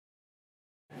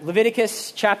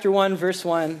Leviticus chapter 1, verse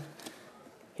 1.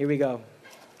 Here we go.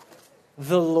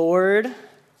 The Lord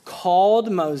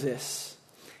called Moses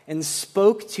and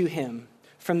spoke to him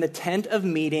from the tent of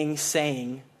meeting,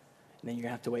 saying, and then you're going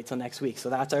to have to wait till next week. So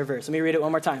that's our verse. Let me read it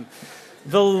one more time.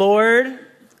 The Lord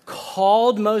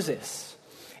called Moses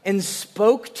and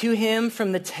spoke to him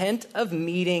from the tent of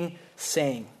meeting,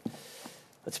 saying.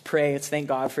 Let's pray. Let's thank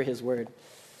God for his word.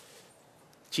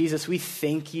 Jesus, we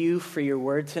thank you for your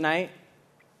word tonight.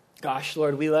 Gosh,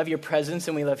 Lord, we love your presence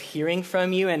and we love hearing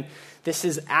from you. And this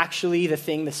is actually the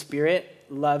thing the Spirit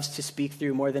loves to speak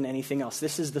through more than anything else.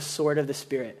 This is the sword of the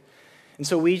Spirit. And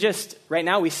so right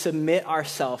now we submit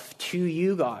ourselves to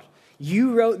you, God.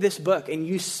 You wrote this book and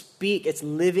you speak. It's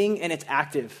living and it's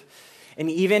active.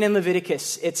 And even in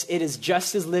Leviticus, it is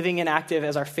just as living and active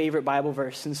as our favorite Bible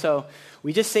verse. And so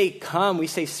we just say, come. We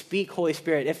say, speak, Holy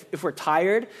Spirit. If we're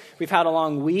tired, we've had a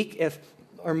long week, if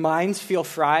our minds feel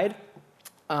fried,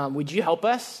 would you help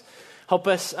us? Help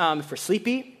us if we're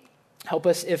sleepy. Help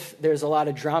us if there's a lot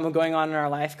of drama going on in our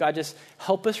life. God, just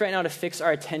help us right now to fix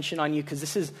our attention on you, because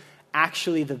this is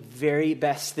actually the very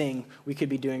best thing we could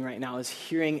be doing right now, is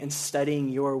hearing and studying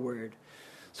your word.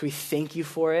 So we thank you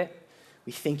for it.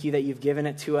 We thank you that you've given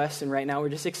it to us. And right now we're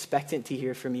just expectant to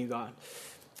hear from you, God.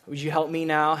 Would you help me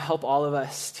now, help all of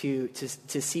us to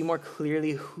see more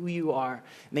clearly who you are,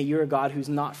 and that you're a God who's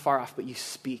not far off, but you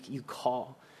speak, you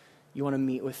call. You want to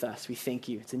meet with us. We thank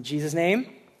you. It's in Jesus'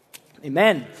 name.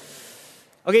 Amen.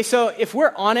 Okay, so if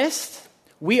we're honest,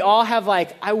 we all have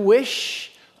I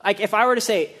wish, if I were to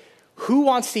say, who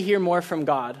wants to hear more from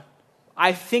God?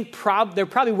 I think there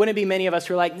probably wouldn't be many of us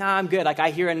who are like, nah, I'm good. I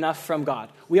hear enough from God.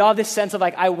 We all have this sense of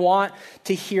I want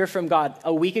to hear from God.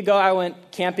 A week ago, I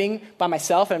went camping by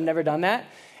myself, and I've never done that.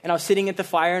 And I was sitting at the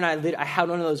fire, and I had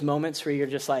one of those moments where you're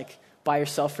just by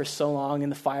yourself for so long,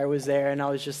 and the fire was there, and I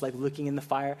was just looking in the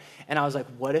fire, and I was like,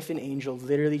 what if an angel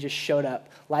literally just showed up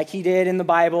like he did in the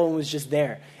Bible and was just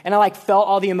there? And I felt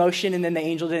all the emotion, and then the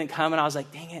angel didn't come, and I was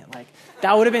like, dang it,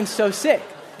 that would have been so sick.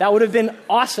 That would have been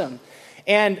awesome.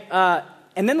 And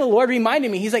then the Lord reminded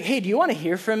me, he's like, hey, do you want to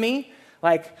hear from me?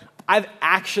 I've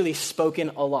actually spoken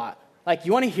a lot.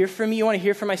 You want to hear from me? You want to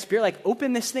hear from my Spirit?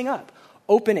 Open this thing up.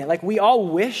 Open it. We all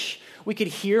wish we could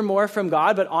hear more from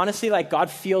God, but honestly,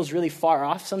 God feels really far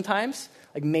off sometimes,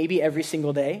 maybe every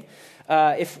single day.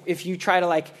 If you try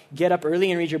to get up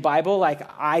early and read your Bible like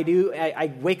I do,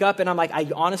 I wake up and I'm I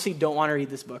honestly don't want to read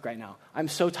this book right now. I'm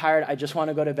so tired. I just want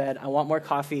to go to bed. I want more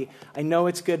coffee. I know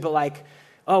it's good, but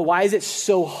oh, why is it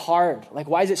so hard?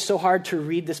 Why is it so hard to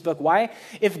read this book? Why,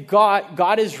 if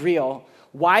God is real,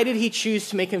 why did he choose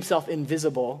to make himself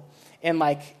invisible? And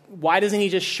why doesn't he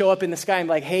just show up in the sky and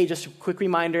be hey, just a quick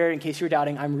reminder in case you were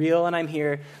doubting, I'm real and I'm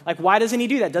here. Why doesn't he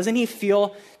do that? Doesn't he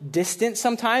feel distant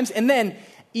sometimes? And then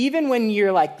even when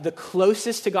you're the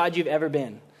closest to God you've ever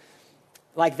been,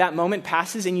 that moment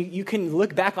passes and you can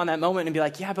look back on that moment and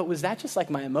be yeah, but was that just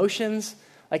my emotions?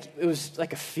 It was a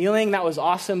feeling that was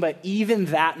awesome, but even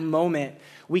that moment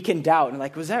we can doubt.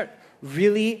 And was that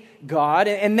really God?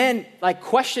 And then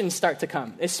questions start to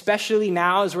come, especially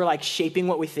now as we're shaping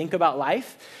what we think about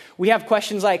life. We have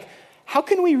questions how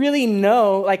can we really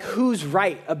know who's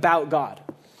right about God?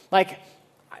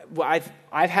 I've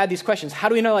had these questions. How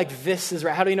do we know this is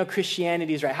right? How do we know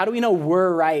Christianity is right? How do we know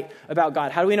we're right about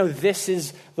God? How do we know this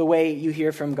is the way you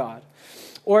hear from God?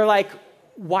 Or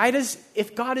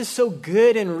if God is so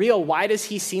good and real, why does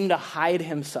he seem to hide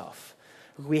himself?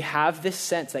 We have this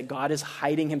sense that God is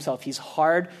hiding himself. He's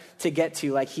hard to get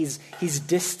to. He's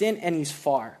distant and he's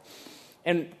far.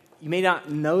 And you may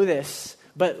not know this,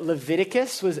 but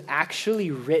Leviticus was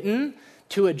actually written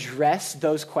to address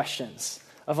those questions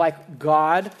of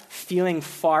God feeling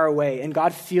far away and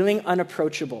God feeling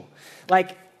unapproachable.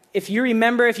 If you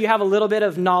remember, if you have a little bit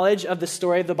of knowledge of the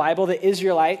story of the Bible, the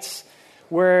Israelites,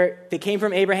 where they came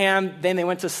from Abraham, then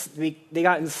they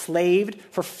got enslaved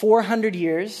for 400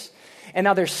 years, and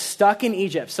now they're stuck in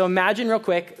Egypt. So imagine real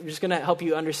quick, I'm just going to help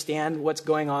you understand what's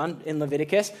going on in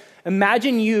Leviticus.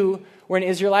 Imagine you were an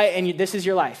Israelite, and this is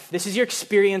your life. This is your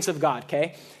experience of God,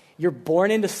 okay? You're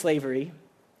born into slavery.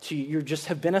 So you just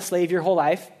have been a slave your whole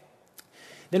life.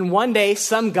 Then one day,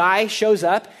 some guy shows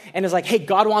up and is hey,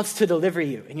 God wants to deliver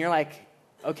you. And you're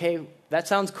okay, that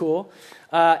sounds cool.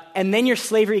 And then your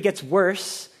slavery gets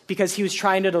worse because he was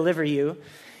trying to deliver you.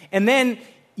 And then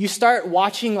you start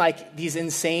watching these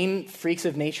insane freaks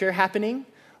of nature happening.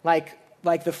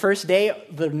 The first day,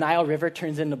 the Nile River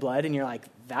turns into blood, and you're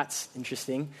that's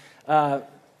interesting.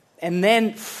 And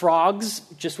then frogs,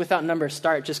 just without number,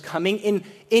 start just coming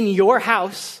in your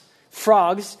house,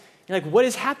 frogs. You're what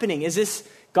is happening? Is this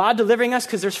God delivering us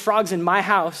because there's frogs in my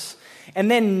house?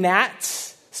 And then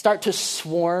gnats start to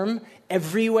swarm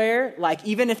everywhere. Like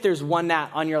even if there's one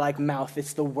gnat on your like mouth,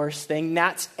 it's the worst thing.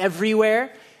 Gnats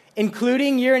everywhere,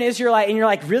 including you're an Israelite and you're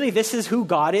like, really, this is who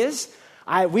God is?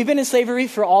 We've been in slavery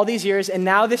for all these years and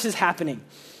now this is happening.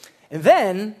 And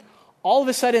then all of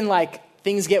a sudden, like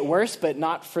things get worse, but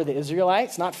not for the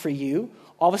Israelites, not for you.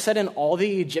 All of a sudden, all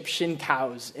the Egyptian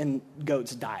cows and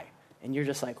goats die. And you're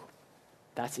just like,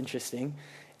 that's interesting.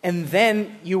 And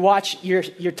then you watch your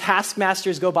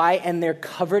taskmasters go by and they're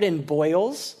covered in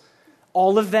boils.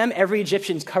 All of them, every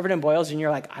Egyptian's covered in boils. And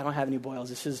you're like, I don't have any boils.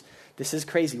 This is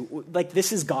crazy. Like,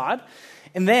 this is God.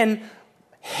 And then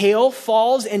hail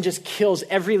falls and just kills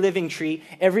every living tree,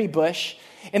 every bush.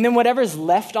 And then whatever's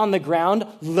left on the ground,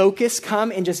 locusts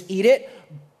come and just eat it.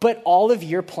 But all of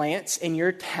your plants in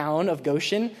your town of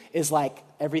Goshen is like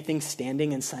everything's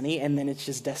standing and sunny, and then it's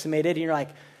just decimated. And you're like,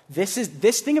 this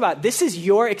is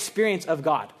your experience of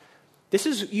God.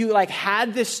 You like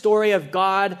had this story of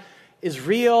God is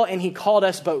real and he called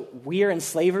us, but we are in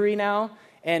slavery now.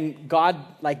 And God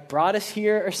like brought us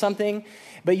here or something.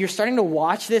 But you're starting to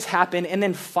watch this happen. And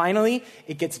then finally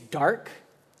it gets dark.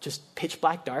 Just pitch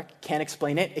black dark. Can't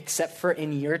explain it except for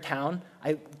in your town.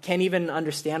 I can't even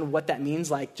understand what that means.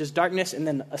 Like just darkness and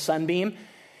then a sunbeam.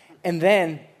 And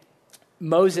then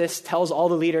Moses tells all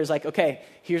the leaders like, okay,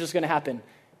 here's what's going to happen.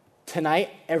 Tonight,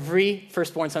 every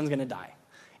firstborn son's going to die.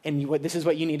 And this is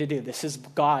what you need to do. This is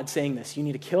God saying this. You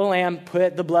need to kill a lamb,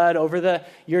 put the blood over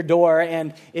your door.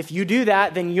 And if you do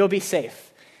that, then you'll be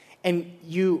safe. And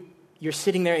you're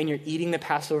sitting there and you're eating the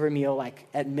Passover meal like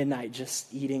at midnight,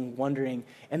 just eating, wondering.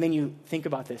 And then you think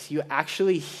about this. You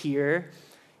actually hear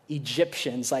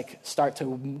Egyptians like start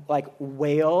to like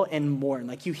wail and mourn.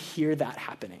 Like you hear that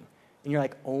happening. And you're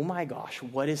like, oh my gosh,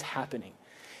 what is happening?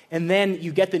 And then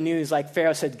you get the news like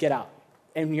Pharaoh said, get out.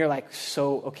 And you're like,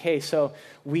 so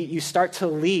you start to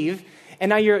leave. And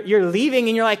now you're leaving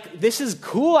and you're like, this is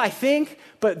cool, I think,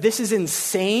 but this is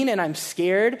insane and I'm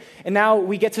scared. And now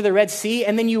we get to the Red Sea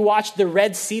and then you watch the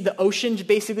Red Sea, the ocean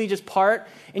basically just part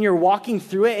and you're walking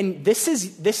through it. And this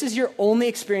is your only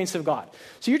experience of God.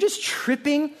 So you're just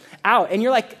tripping out and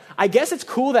you're like, I guess it's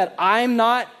cool that I'm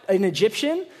not an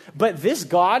Egyptian, but this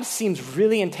God seems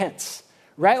really intense,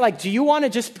 right? Like, do you want to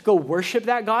just go worship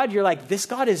that God? You're like, this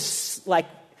God is like,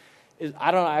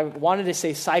 I don't know, I wanted to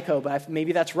say psycho, but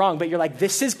maybe that's wrong. But you're like,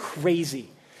 this is crazy.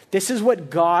 This is what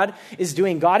God is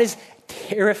doing. God is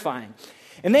terrifying.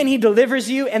 And then he delivers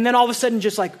you, and then all of a sudden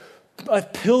just like a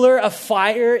pillar of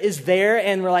fire is there,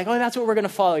 and we're like, oh, that's what we're going to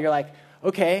follow. You're like,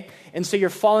 okay. And so you're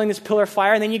following this pillar of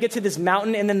fire, and then you get to this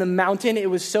mountain, and then the mountain, it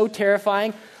was so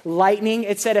terrifying. Lightning,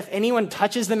 it said if anyone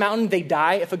touches the mountain, they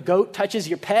die. If a goat touches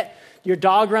your pet, your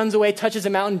dog runs away, touches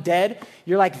a mountain, dead.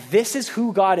 You're like, this is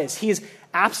who God is. He is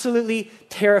absolutely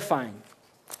terrifying.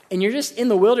 And you're just in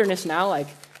the wilderness now, like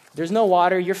there's no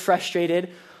water, you're frustrated.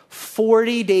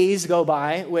 40 days go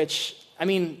by, which, I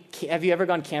mean, have you ever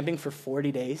gone camping for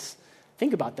 40 days?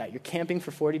 Think about that. You're camping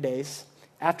for 40 days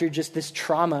after just this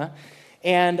trauma.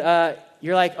 And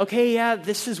you're like, okay, yeah,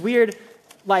 this is weird.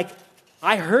 Like,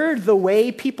 I heard the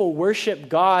way people worship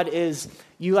God is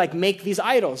you like make these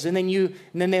idols and then you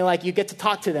get to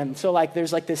talk to them. So like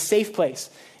there's like this safe place.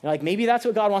 You're like, maybe that's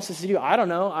what God wants us to do. I don't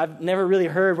know. I've never really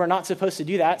heard we're not supposed to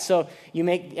do that. So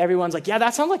everyone's like, yeah,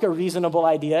 that sounds like a reasonable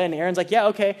idea. And Aaron's like, yeah,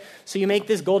 okay. So you make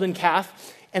this golden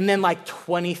calf and then like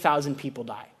 20,000 people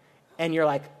die. And you're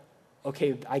like,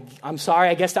 okay, I'm sorry.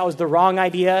 I guess that was the wrong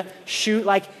idea. Shoot,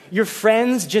 like your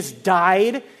friends just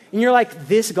died. And you're like,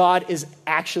 this God is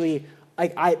actually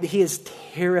he is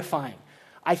terrifying.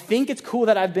 I think it's cool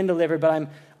that I've been delivered, but I'm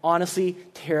honestly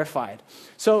terrified.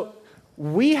 So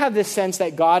we have this sense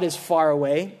that God is far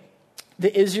away.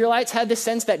 The Israelites had this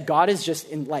sense that God is just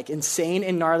insane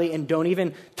and gnarly and don't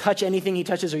even touch anything he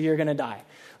touches or you're going to die.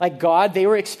 Like God, they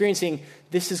were experiencing,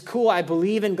 this is cool, I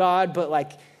believe in God, but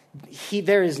like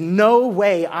there is no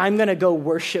way I'm going to go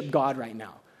worship God right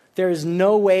now. There is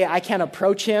no way I can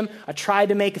approach him. I tried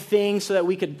to make a thing so that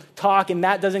we could talk and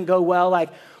that doesn't go well.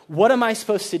 Like, what am I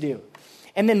supposed to do?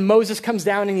 And then Moses comes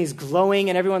down and he's glowing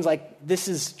and everyone's like, this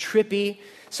is trippy.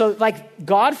 So like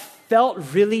God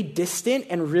felt really distant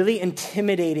and really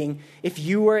intimidating if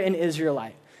you were an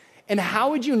Israelite. And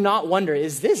how would you not wonder,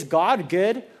 is this God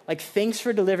good? Like, thanks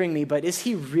for delivering me, but is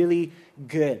he really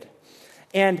good?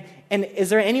 And is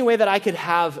there any way that I could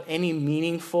have any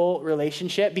meaningful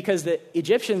relationship? Because the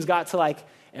Egyptians got to like,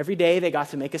 every day they got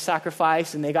to make a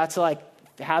sacrifice and they got to like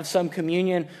have some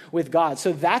communion with God.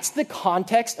 So that's the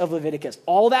context of Leviticus.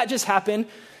 All that just happened.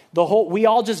 We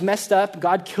all just messed up.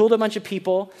 God killed a bunch of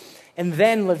people. And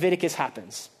then Leviticus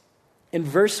happens. And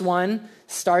verse 1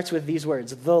 starts with these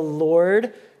words. The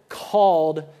Lord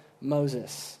called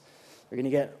Moses. We're going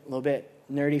to get a little bit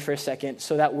nerdy for a second.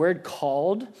 So that word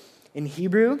called in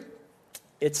Hebrew,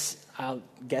 I'm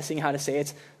guessing how to say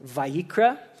it's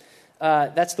vayikra.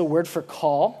 That's the word for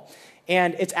call.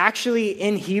 And it's actually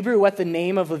in Hebrew what the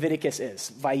name of Leviticus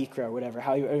is, vayikra, or whatever,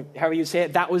 however you say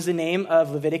it. That was the name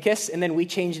of Leviticus, and then we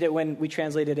changed it when we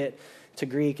translated it to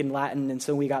Greek and Latin, and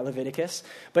so we got Leviticus.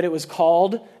 But it was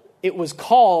called. That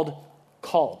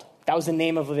was the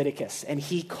name of Leviticus, and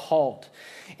he called.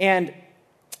 And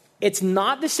it's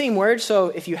not the same word, so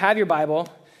if you have your Bible,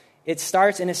 it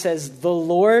starts and it says, the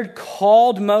Lord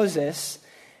called Moses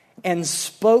and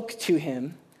spoke to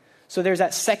him. So there's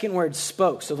that second word,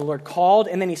 spoke. So the Lord called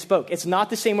and then he spoke. It's not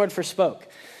the same word for spoke.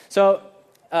 So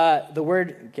the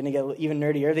word, going to get even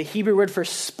nerdier, the Hebrew word for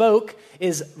spoke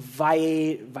is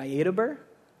vayedaber.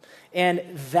 And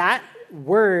that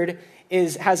word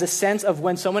has a sense of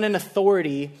when someone in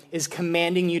authority is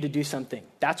commanding you to do something.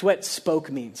 That's what spoke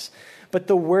means. But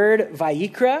the word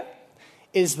vayikra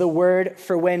is the word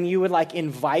for when you would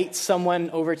invite someone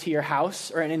over to your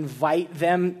house or invite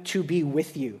them to be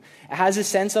with you. It has a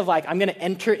sense of I'm going to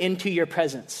enter into your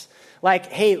presence.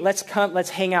 Hey, let's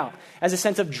hang out. As a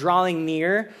sense of drawing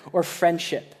near or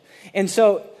friendship. And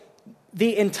so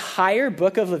the entire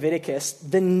book of Leviticus,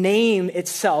 the name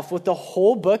itself, what the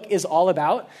whole book is all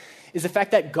about, is the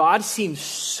fact that God seems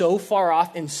so far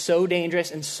off and so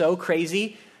dangerous and so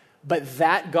crazy, but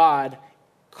that God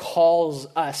calls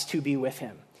us to be with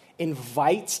him,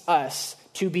 invites us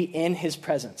to be in his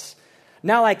presence.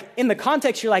 Now, in the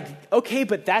context, you're okay,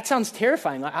 but that sounds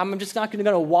terrifying. I'm just not going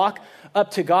to walk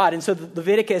up to God. And so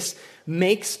Leviticus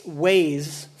makes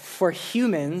ways for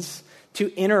humans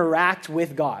to interact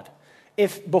with God.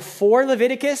 If before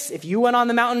Leviticus, if you went on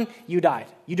the mountain, you died.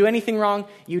 You do anything wrong,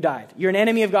 you died. You're an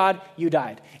enemy of God, you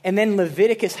died. And then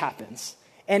Leviticus happens.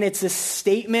 And it's a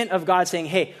statement of God saying,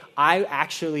 hey, I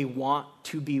actually want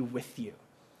to be with you.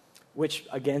 Which,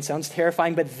 again, sounds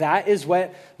terrifying, but that is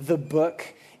what the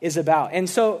book is about. And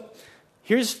so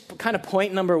here's kind of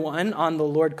point number one on the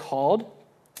Lord called.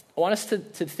 I want us to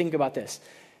think about this.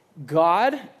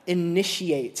 God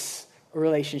initiates a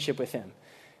relationship with him.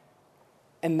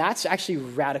 And that's actually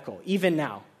radical, even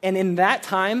now. And in that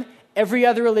time, every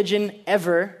other religion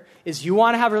ever is you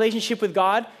want to have a relationship with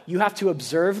God, you have to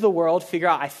observe the world, figure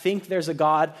out, I think there's a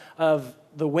God of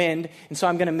the wind, and so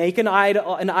I'm going to make an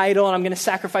idol, and I'm going to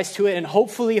sacrifice to it, and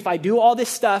hopefully if I do all this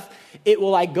stuff, it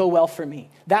will go well for me.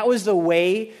 That was the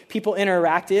way people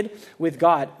interacted with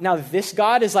God. Now this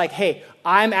God is hey,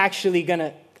 I'm going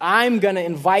to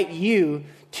invite you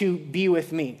to be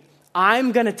with me.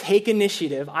 I'm going to take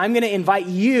initiative. I'm going to invite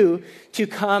you to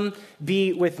come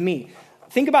be with me.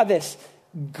 Think about this.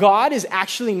 God is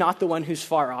actually not the one who's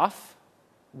far off.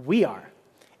 We are.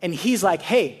 And he's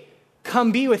hey,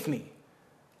 come be with me.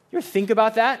 You ever think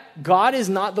about that? God is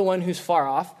not the one who's far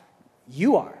off.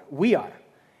 You are. We are.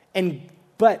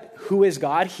 But who is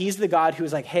God? He's the God who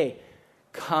is hey,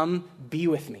 come be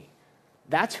with me.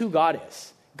 That's who God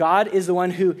is. God is the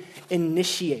one who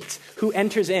initiates, who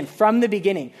enters in from the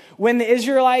beginning. When the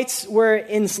Israelites were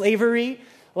in slavery,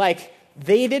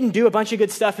 they didn't do a bunch of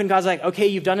good stuff and God's okay,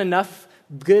 you've done enough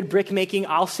good brick making,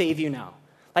 I'll save you now.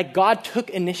 God took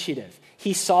initiative.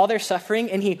 He saw their suffering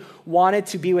and he wanted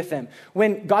to be with them.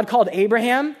 When God called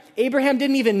Abraham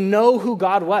didn't even know who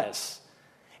God was.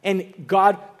 And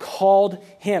God called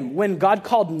him. When God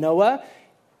called Noah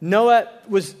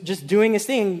was just doing his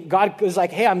thing. God was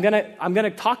hey, I'm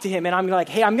gonna talk to him, and I'm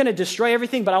hey, I'm gonna destroy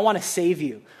everything, but I want to save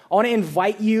you. I want to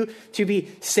invite you to be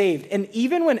saved. And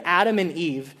even when Adam and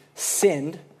Eve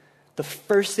sinned, the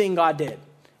first thing God did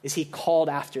is he called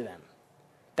after them.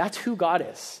 That's who God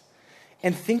is.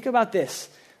 And think about this.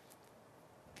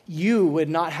 You would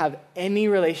not have any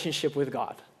relationship with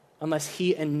God unless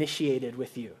he initiated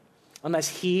with you, unless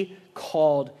he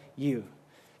called you.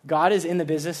 God is in the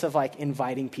business of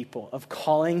inviting people, of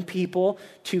calling people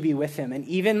to be with him. And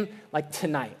even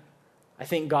tonight, I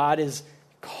think God is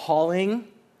calling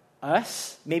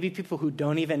us, maybe people who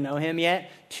don't even know him yet,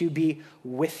 to be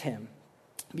with him.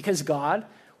 Because God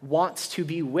wants to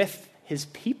be with his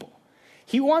people.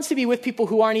 He wants to be with people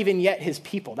who aren't even yet his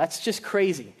people. That's just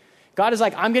crazy. God is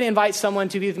I'm going to invite someone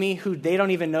to be with me who they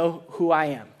don't even know who I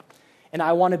am. And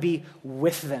I want to be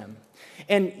with them.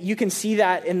 And you can see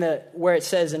that in where it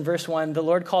says in verse 1, the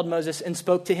Lord called Moses and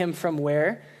spoke to him from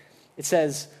where? It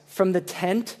says, from the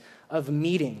tent of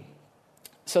meeting.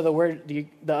 So the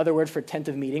other word for tent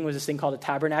of meeting was this thing called a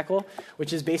tabernacle,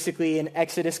 which is basically in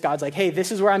Exodus, God's hey,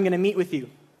 this is where I'm going to meet with you.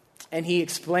 And he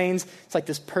explains, it's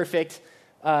this perfect,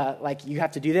 you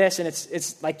have to do this. And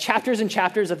it's chapters and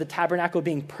chapters of the tabernacle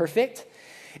being perfect.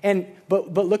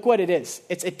 But look what it is.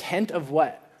 It's a tent of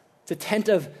what? It's It's a tent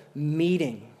of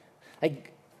meeting.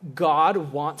 Like, God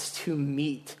wants to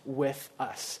meet with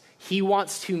us. He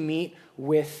wants to meet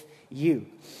with you.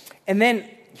 And then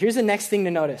here's the next thing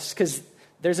to notice, because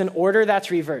there's an order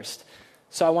that's reversed.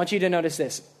 So I want you to notice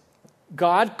this.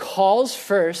 God calls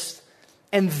first,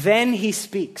 and then he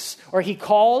speaks. Or he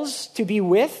calls to be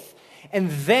with, and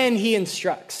then he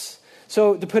instructs.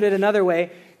 So to put it another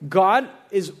way, God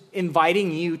is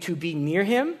inviting you to be near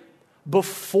him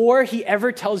before he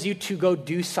ever tells you to go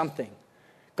do something.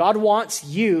 God wants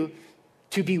you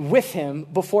to be with him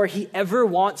before he ever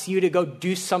wants you to go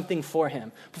do something for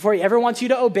him. Before he ever wants you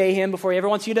to obey him, before he ever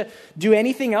wants you to do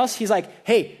anything else, he's like,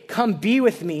 hey, come be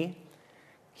with me.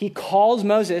 He calls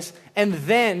Moses, and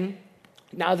then,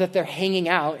 now that they're hanging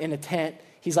out in a tent,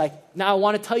 he's like, now I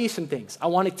want to tell you some things. I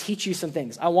want to teach you some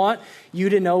things. I want you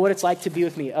to know what it's like to be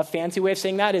with me. A fancy way of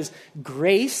saying that is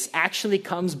grace actually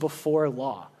comes before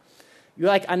law. You're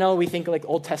like, I know we think like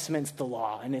Old Testament's the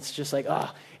law, and it's just like,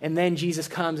 and then Jesus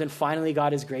comes, and finally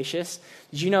God is gracious.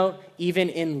 Did you know, even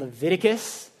in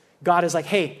Leviticus, God is like,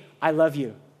 hey, I love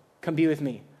you. Come be with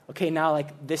me. Okay, now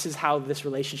like this is how this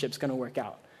relationship's going to work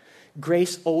out.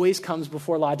 Grace always comes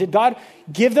before law. Did God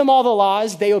give them all the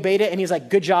laws? They obeyed it, and he's like,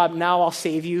 good job, now I'll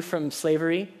save you from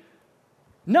slavery?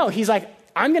 No, he's like,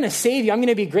 I'm going to save you. I'm going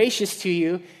to be gracious to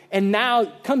you. And now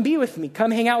come be with me.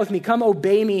 Come hang out with me. Come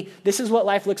obey me. This is what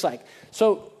life looks like.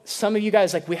 So some of you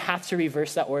guys, like, we have to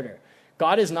reverse that order.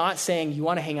 God is not saying, you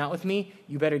want to hang out with me?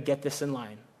 You better get this in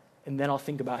line. And then I'll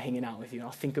think about hanging out with you. And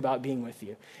I'll think about being with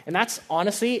you. And that's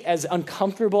honestly, as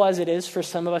uncomfortable as it is for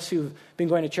some of us who've been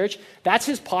going to church, that's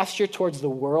his posture towards the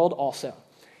world also.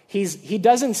 He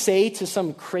doesn't say to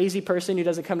some crazy person who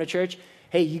doesn't come to church,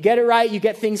 hey, you get it right, you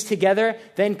get things together,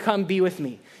 then come be with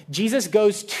me. Jesus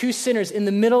goes to sinners in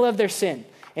the middle of their sin,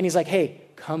 and he's like, hey,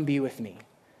 come be with me.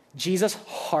 Jesus'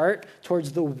 heart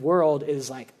towards the world is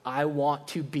like, I want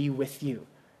to be with you.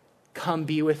 Come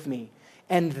be with me.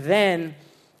 And then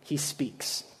he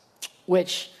speaks,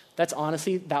 which that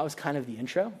was kind of the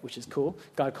intro, which is cool.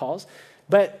 God calls.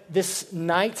 But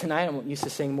tonight, I'm used to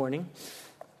saying morning.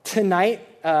 Tonight,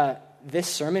 this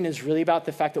sermon is really about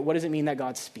the fact that what does it mean that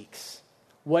God speaks?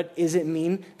 What does it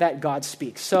mean that God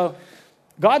speaks? So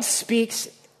God speaks,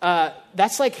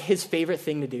 that's like his favorite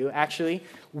thing to do, actually.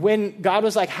 When God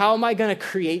was like, how am I going to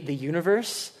create the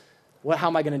universe? How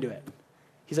am I going to do it?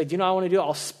 He's like, do you know what I want to do?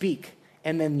 I'll speak,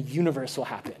 and then the universe will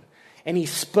happen. And he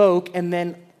spoke and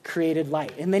then created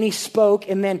light. And then he spoke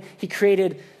and then he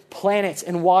created planets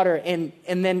and water. And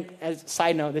then, as a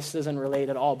side note, this doesn't relate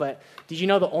at all, but did you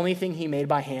know the only thing he made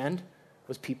by hand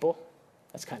was people?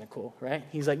 That's kind of cool, right?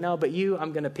 He's like, no, but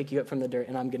I'm going to pick you up from the dirt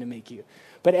and I'm going to make you.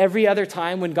 But every other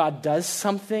time when God does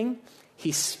something,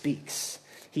 he speaks.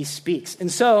 He speaks. And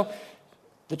so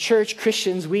the church,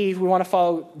 Christians, we want to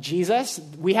follow Jesus.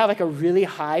 We have like a really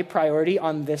high priority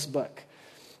on this book.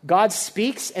 God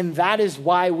speaks, and that is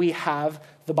why we have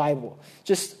the Bible.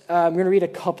 I'm going to read a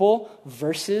couple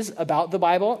verses about the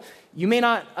Bible. You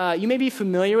may be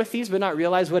familiar with these, but not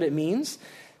realize what it means.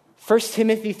 1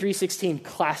 Timothy 3:16,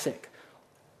 classic.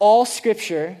 All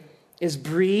scripture is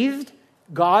breathed,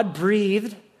 God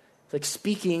breathed, like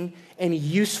speaking, and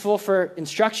useful for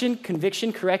instruction,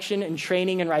 conviction, correction, and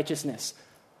training in righteousness.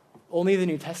 Only the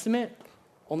New Testament?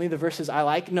 Only the verses I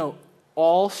like? No,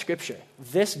 all scripture.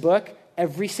 This book,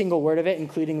 every single word of it,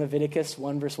 including Leviticus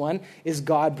 1 verse 1, is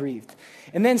God-breathed.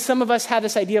 And then some of us have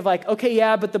this idea of like, okay,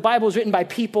 yeah, but the Bible is written by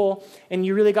people, and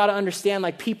you really got to understand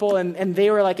like people, and they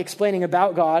were like explaining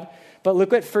about God. But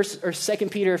look what 2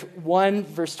 Peter 1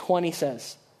 verse 20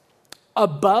 says.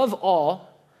 Above all,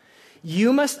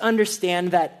 you must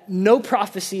understand that no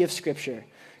prophecy of Scripture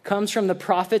comes from the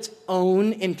prophet's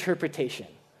own interpretation.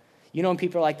 You know when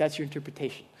people are like, that's your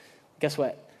interpretation. Guess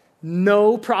what?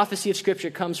 No prophecy of Scripture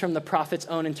comes from the prophet's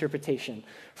own interpretation.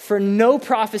 For no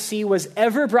prophecy was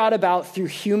ever brought about through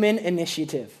human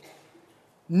initiative.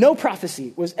 No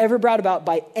prophecy was ever brought about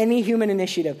by any human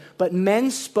initiative, but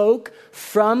men spoke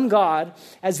from God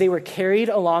as they were carried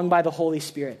along by the Holy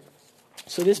Spirit.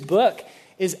 So this book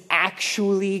is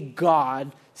actually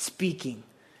God speaking.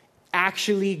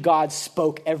 Actually, God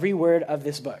spoke every word of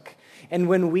this book. And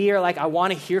when we are like, I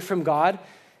want to hear from God,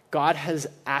 God has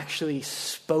actually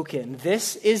spoken.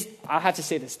 I'll have to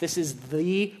say this is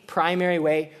the primary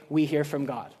way we hear from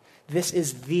God. This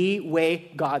is the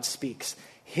way God speaks,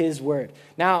 his word.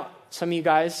 Now, some of you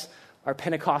guys are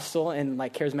Pentecostal and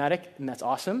like charismatic, and that's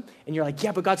awesome. And you're like,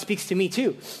 yeah, but God speaks to me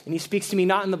too. And he speaks to me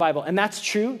not in the Bible. And that's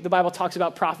true. The Bible talks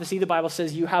about prophecy. The Bible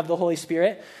says you have the Holy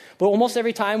Spirit. But almost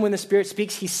every time when the Spirit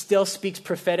speaks, he still speaks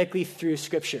prophetically through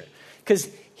Scripture. Because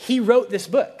he wrote this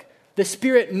book. the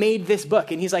Spirit made this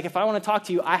book. And he's like, if I want to talk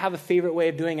to you, I have a favorite way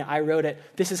of doing it. I wrote it.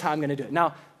 This is how I'm going to do it.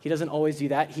 Now, he doesn't always do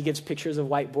that. He gives pictures of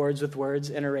whiteboards with words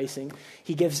and erasing.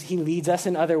 He leads us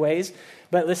in other ways.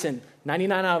 But listen,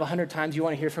 99 out of 100 times you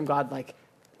want to hear from God, like,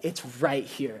 it's right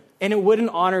here. And it wouldn't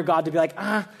honor God to be like,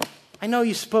 I know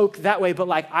you spoke that way, but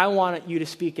like, I want you to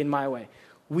speak in my way.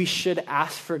 We should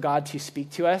ask for God to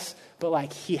speak to us, but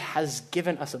like, he has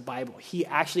given us a Bible. He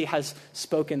actually has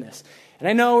spoken this. And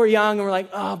I know we're young and we're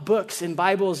like, books and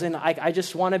Bibles, and I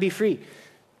just want to be free.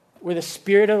 Where the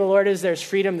Spirit of the Lord is, there's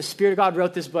freedom. The Spirit of God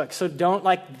wrote this book. So don't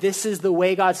this is the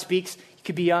way God speaks. You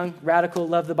could be young, radical,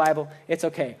 love the Bible. It's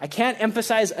okay. I can't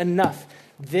emphasize enough.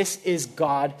 This is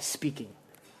God speaking.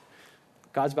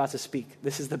 God's about to speak.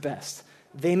 This is the best.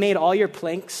 They made all your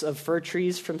planks of fir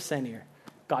trees from Senir.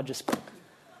 God just spoke.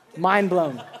 Mind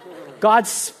blown. God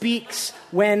speaks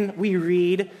when we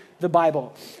read the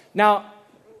Bible. Now,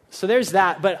 so there's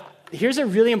that, but here's a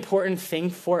really important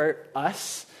thing for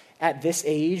us at this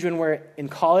age when we're in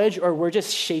college or we're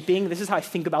just shaping. This is how I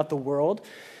think about the world.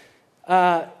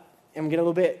 I'm getting a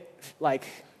little bit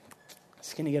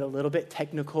it's going to get a little bit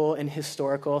technical and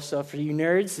historical. So for you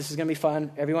nerds, this is going to be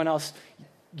fun. Everyone else,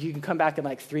 you can come back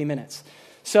in 3 minutes.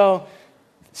 So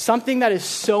something that is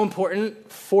so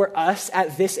important for us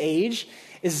at this age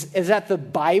is that the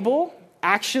Bible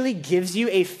actually gives you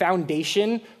a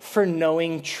foundation for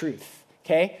knowing truth,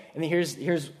 okay? And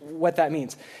here's what that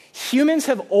means. Humans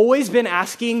have always been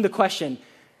asking the question,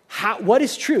 what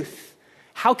is truth?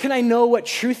 How can I know what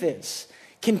truth is?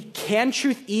 Can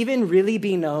truth even really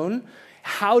be known?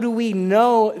 How do we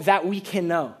know that we can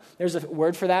know? There's a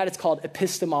word for that. It's called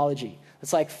epistemology.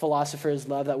 It's like philosophers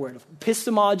love that word.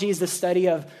 Epistemology is the study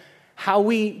of how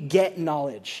we get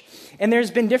knowledge. And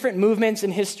there's been different movements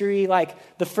in history,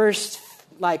 like the first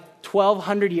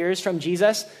 1,200 years from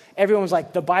Jesus. Everyone was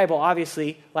like, the Bible,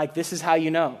 obviously, this is how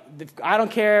you know. I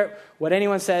don't care what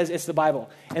anyone says, it's the Bible.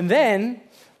 And then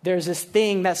there's this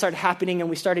thing that started happening, and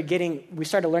we started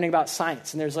learning about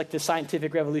science. And there's the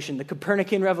scientific revolution, the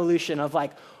Copernican revolution of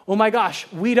oh my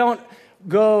gosh, we don't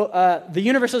go, the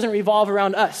universe doesn't revolve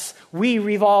around us. We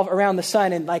revolve around the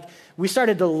sun. And we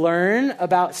started to learn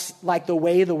about the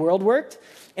way the world worked.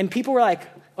 And people were like,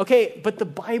 okay, but the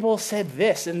Bible said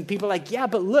this. And people are like, yeah,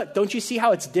 but look, don't you see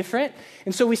how it's different?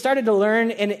 And so we started to learn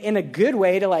in a good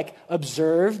way to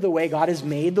observe the way God has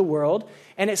made the world.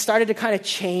 And it started to kind of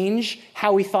change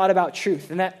how we thought about truth.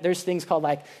 And that there's things called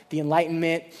the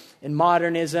Enlightenment and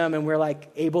modernism, and we're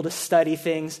able to study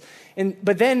things.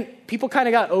 But then people kind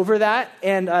of got over that,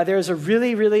 and there's a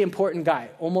really, really important guy,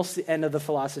 almost the end of the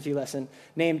philosophy lesson,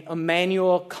 named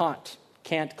Immanuel Kant.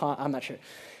 Kant, I'm not sure.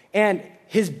 And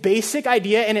his basic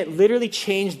idea, and it literally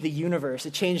changed the universe,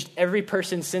 it changed every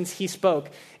person since he spoke,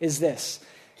 is this.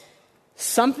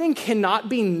 Something cannot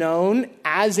be known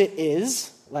as it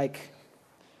is, like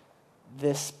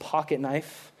this pocket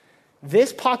knife.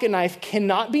 This pocket knife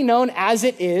cannot be known as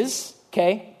it is,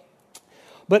 okay,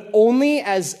 but only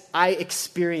as I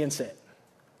experience it.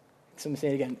 So I'm going to say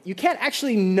it again. You can't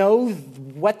actually know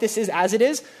what this is as it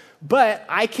is, but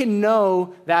I can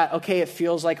know that, okay, it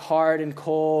feels hard and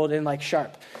cold and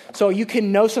sharp. So you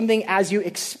can know something as you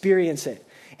experience it.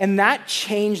 And that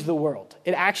changed the world.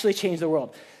 It actually changed the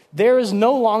world. There is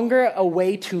no longer a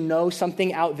way to know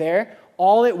something out there.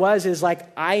 All it was is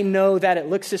I know that it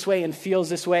looks this way and feels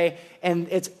this way, and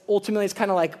it's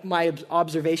kind of like my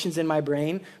observations in my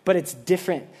brain, but it's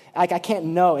different. I can't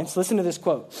know. And so listen to this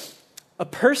quote. A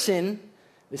person,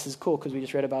 this is cool because we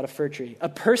just read about a fir tree. A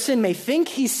person may think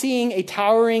he's seeing a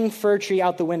towering fir tree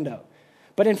out the window,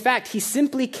 but in fact, he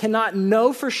simply cannot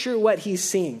know for sure what he's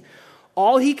seeing.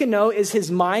 All he can know is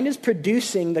his mind is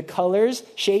producing the colors,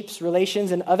 shapes,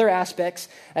 relations, and other aspects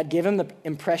that give him the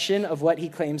impression of what he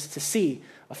claims to see,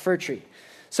 a fir tree.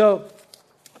 So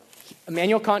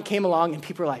Immanuel Kant came along, and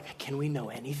people were like, can we know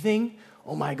anything?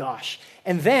 Oh my gosh.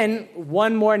 And then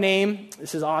one more name,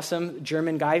 this is awesome,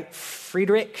 German guy,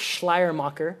 Friedrich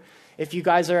Schleiermacher. If you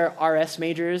guys are RS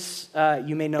majors,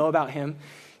 you may know about him.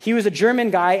 He was a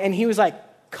German guy, and he was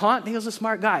Kant, he was a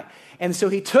smart guy. And so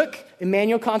he took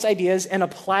Immanuel Kant's ideas and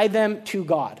applied them to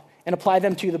God and applied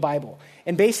them to the Bible.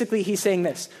 And basically he's saying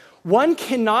this: one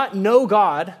cannot know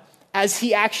God as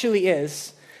he actually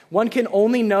is. One can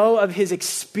only know of his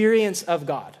experience of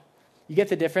God. You get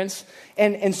the difference?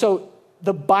 And so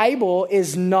the Bible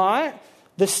is not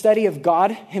the study of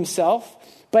God himself,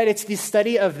 but it's the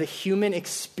study of the human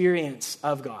experience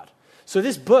of God. So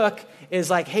this book is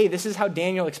hey, this is how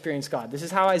Daniel experienced God. This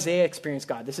is how Isaiah experienced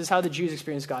God. This is how the Jews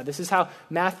experienced God. This is how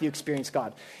Matthew experienced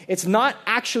God. It's not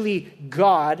actually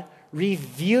God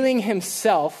revealing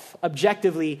himself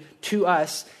objectively to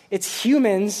us. It's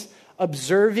humans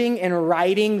observing and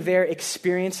writing their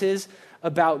experiences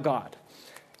about God.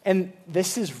 And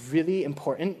this is really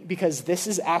important because this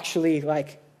is actually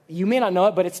like, you may not know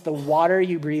it, but it's the water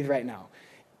you breathe right now.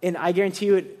 And I guarantee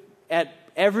you, at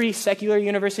every secular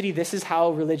university, this is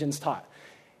how religion's taught.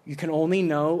 You can only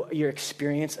know your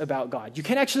experience about God. You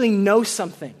can actually know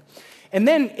something. And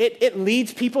then it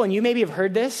leads people, and you maybe have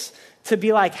heard this, to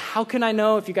be like, how can I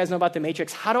know, if you guys know about the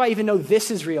Matrix, how do I even know this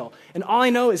is real? And all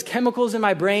I know is chemicals in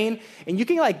my brain. And you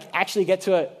can like actually get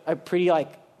to a pretty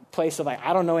like place of like,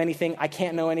 I don't know anything. I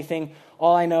can't know anything.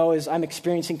 All I know is I'm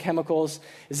experiencing chemicals.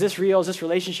 Is this real? Is this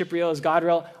relationship real? Is God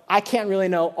real? I can't really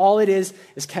know. All it is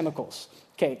chemicals.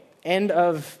 Okay, end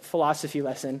of philosophy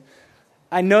lesson.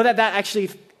 I know that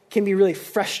actually can be really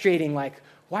frustrating. Like,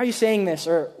 why are you saying this?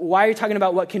 Or why are you talking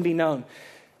about what can be known?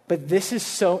 But this is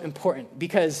so important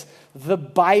because the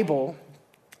Bible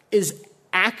is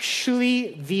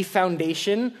actually the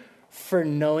foundation for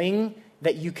knowing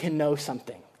that you can know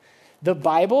something. The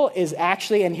Bible is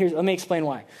actually, and let me explain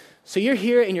why. So you're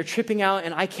here and you're tripping out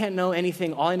and I can't know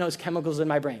anything. All I know is chemicals in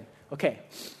my brain. Okay,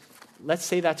 let's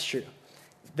say that's true.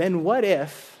 Then what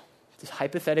if, just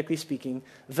hypothetically speaking,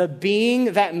 the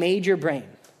being that made your brain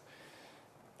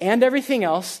and everything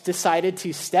else decided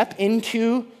to step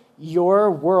into your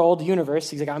world,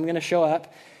 universe, he's like, I'm going to show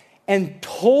up, and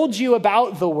told you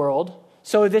about the world.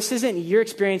 So this isn't your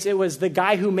experience, it was the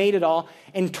guy who made it all,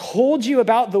 and told you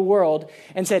about the world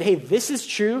and said, hey, this is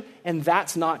true and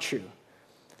that's not true.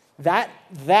 That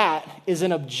is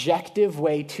an objective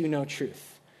way to know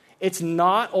truth. It's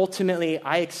not ultimately,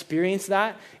 I experienced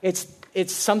that.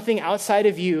 It's something outside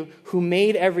of you who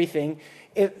made everything.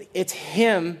 It's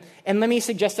him. And let me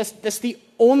suggest that's the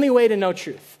only way to know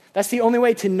truth. That's the only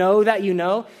way to know that you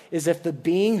know, is if the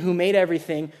being who made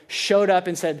everything showed up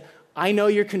and said, I know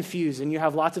you're confused and you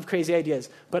have lots of crazy ideas,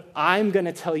 but I'm going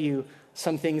to tell you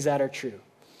some things that are true.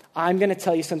 I'm going to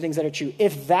tell you some things that are true.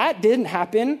 If that didn't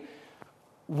happen,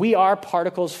 we are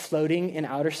particles floating in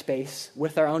outer space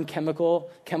with our own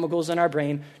chemicals in our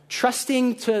brain,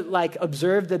 trusting to like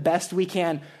observe the best we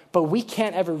can, but we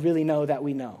can't ever really know that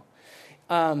we know.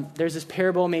 There's this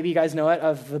parable, maybe you guys know it,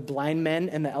 of the blind men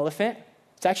and the elephant.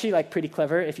 It's actually like pretty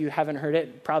clever. If you haven't heard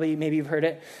it, maybe you've heard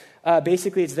it.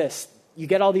 Basically, it's this. You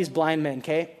get all these blind men,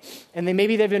 okay? And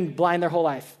maybe they've been blind their whole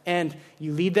life. And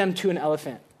you lead them to an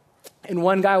elephant. And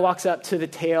one guy walks up to the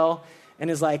tail and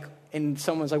is like, and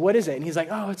someone's like, what is it? And he's like,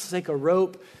 oh, it's like a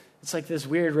rope. It's like this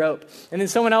weird rope. And then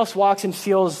someone else walks and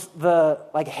feels the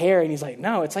like hair. And he's like,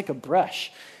 no, it's like a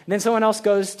brush. And then someone else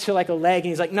goes to like a leg and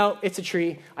he's like, no, it's a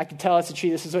tree. I can tell it's a tree.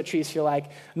 This is what trees feel like.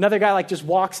 Another guy like just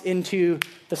walks into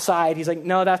the side. He's like,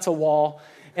 no, that's a wall.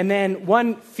 And then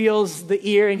one feels the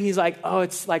ear and he's like, oh,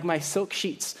 it's like my silk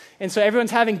sheets. And so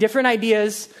everyone's having different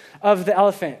ideas of the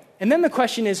elephant. And then the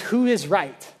question is, who is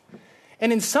right?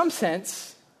 And in some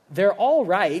sense, they're all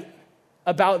right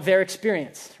about their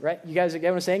experience, right? You guys get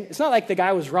what I'm saying? It's not like the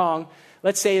guy was wrong.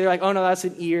 Let's say they're like, oh no, that's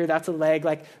an ear, that's a leg.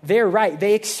 Like they're right.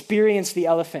 They experienced the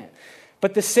elephant.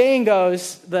 But the saying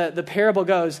goes, the parable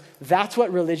goes, that's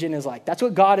what religion is like. That's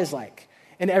what God is like.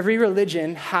 And every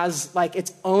religion has like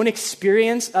its own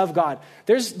experience of God.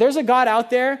 There's a God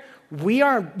out there.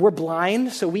 We're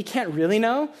blind, so we can't really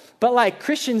know. But like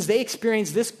Christians, they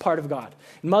experience this part of God.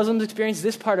 Muslims experience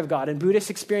this part of God. And Buddhists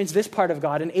experience this part of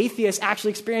God. And atheists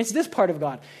actually experience this part of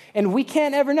God. And we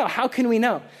can't ever know. How can we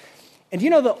know? And you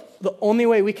know the only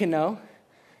way we can know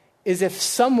is if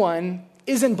someone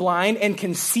isn't blind and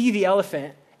can see the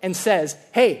elephant and says,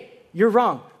 hey, you're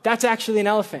wrong. That's actually an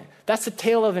elephant. That's the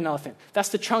tail of an elephant. That's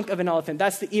the trunk of an elephant.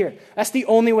 That's the ear. That's the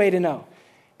only way to know.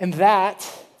 And that,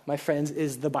 my friends,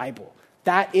 is the Bible.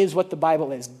 That is what the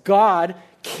Bible is. God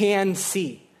can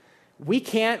see. We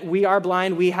can't. We are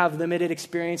blind. We have limited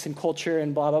experience and culture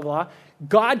and blah, blah, blah.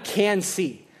 God can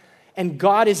see. And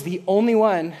God is the only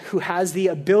one who has the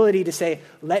ability to say,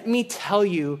 let me tell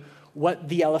you what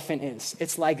the elephant is.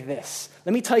 It's like this.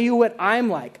 Let me tell you what I'm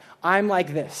like. I'm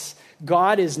like this.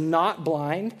 God is not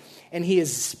blind, and he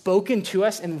has spoken to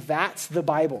us, and that's the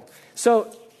Bible.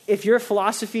 So if you're a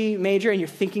philosophy major and you're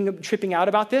thinking of tripping out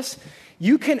about this,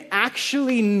 you can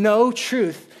actually know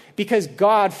truth because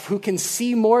God, who can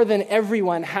see more than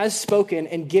everyone, has spoken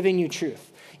and given you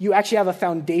truth. You actually have a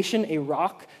foundation, a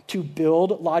rock, to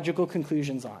build logical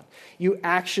conclusions on. You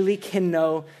actually can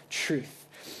know truth.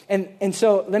 And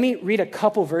so let me read a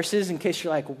couple verses in case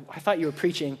you're like, I thought you were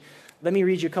preaching. Let me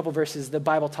read you a couple verses. The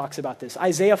Bible talks about this.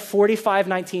 Isaiah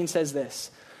 45:19 says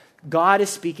this. God is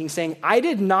speaking, saying, I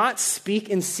did not speak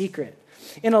in secret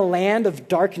in a land of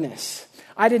darkness.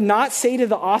 I did not say to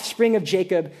the offspring of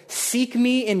Jacob, seek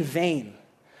me in vain.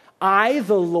 I,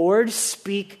 the Lord,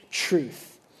 speak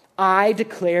truth. I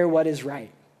declare what is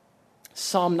right.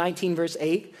 Psalm 19, verse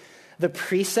 8, the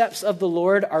precepts of the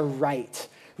Lord are right,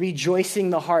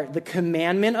 rejoicing the heart. The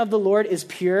commandment of the Lord is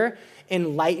pure,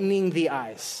 enlightening the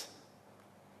eyes.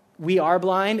 We are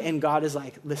blind, and God is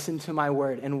like, listen to my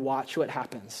word and watch what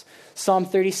happens. Psalm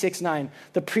 36, 9,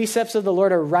 the precepts of the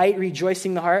Lord are right,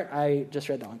 rejoicing the heart. I just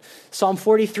read that one. Psalm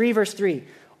 43, verse 3,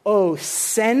 oh,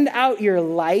 send out your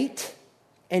light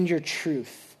and your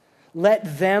truth.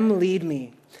 Let them lead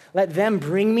me. Let them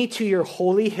bring me to your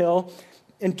holy hill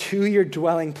and to your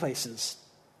dwelling places,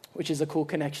 which is a cool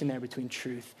connection there between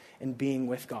truth and being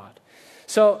with God.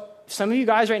 So some of you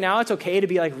guys right now, it's okay to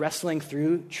be like wrestling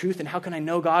through truth and how can I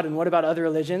know God and what about other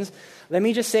religions? Let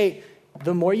me just say,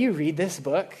 the more you read this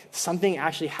book, something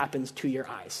actually happens to your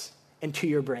eyes and to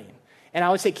your brain. And I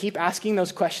would say keep asking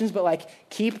those questions, but like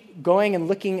keep going and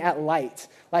looking at light.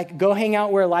 Like go hang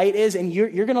out where light is and you're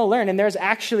going to learn. And there's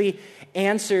actually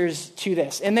answers to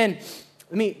this. And then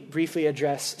let me briefly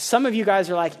address. Some of you guys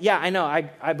are like, yeah, I know.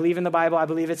 I believe in the Bible. I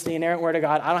believe it's the inerrant word of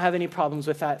God. I don't have any problems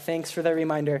with that. Thanks for the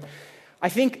reminder. I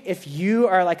think if you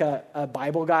are like a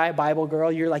Bible guy, Bible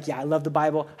girl, you're like, yeah, I love the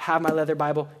Bible, have my leather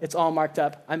Bible. It's all marked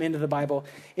up. I'm into the Bible.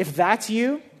 If that's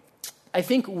you, I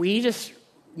think we just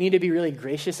need to be really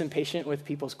gracious and patient with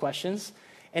people's questions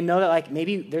and know that like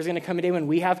maybe there's going to come a day when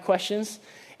we have questions.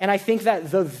 And I think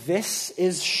that though this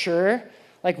is sure,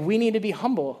 like we need to be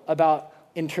humble about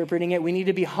interpreting it. We need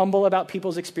to be humble about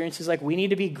people's experiences. Like we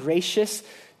need to be gracious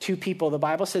to people. The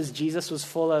Bible says Jesus was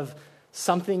full of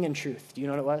something in truth. Do you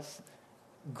know what it was?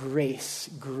 Grace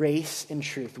and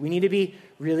truth. We need to be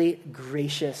really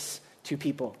gracious to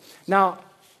people. Now,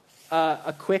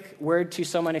 a quick word to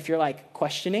someone if you're like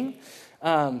questioning.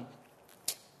 Let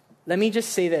me just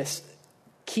say this.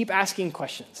 Keep asking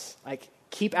questions. Like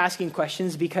keep asking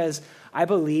questions because I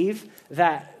believe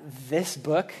that this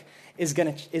book is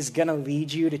gonna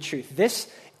lead you to truth.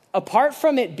 This, apart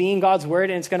from it being God's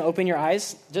word and it's gonna open your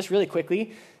eyes, just really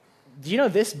quickly, do you know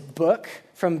this book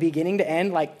from beginning to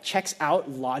end like checks out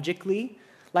logically?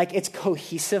 Like it's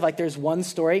cohesive, like there's one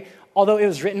story, although it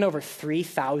was written over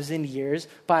 3,000 years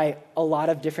by a lot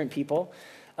of different people.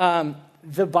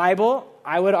 The Bible,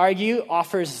 I would argue,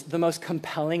 offers the most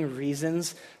compelling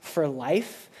reasons for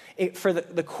life, for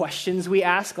the questions we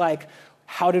ask, like,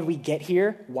 how did we get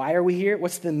here? Why are we here?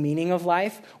 What's the meaning of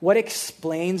life? What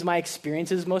explains my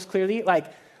experiences most clearly?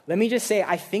 Like, let me just say,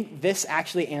 I think this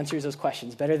actually answers those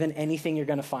questions better than anything you're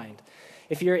going to find.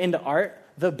 If you're into art,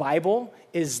 the Bible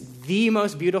is the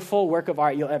most beautiful work of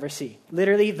art you'll ever see.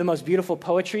 Literally, the most beautiful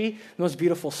poetry, the most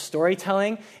beautiful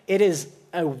storytelling. It is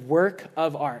a work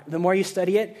of art. The more you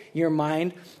study it, your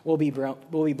mind will be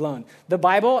blown. The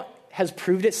Bible has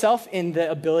proved itself in the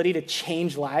ability to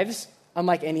change lives,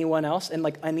 unlike anyone else, and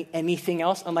like anything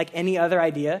else, unlike any other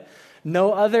idea.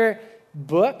 No other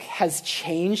book has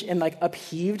changed and like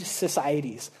upheaved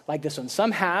societies like this one.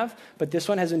 Some have, but this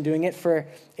one has been doing it for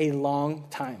a long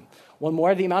time. One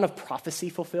more, the amount of prophecy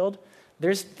fulfilled.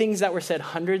 There's things that were said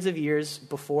hundreds of years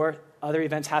before other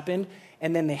events happened,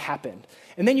 and then they happened.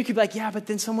 And then you could be like, yeah, but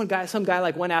then some guy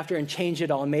like went after and changed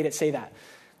it all and made it say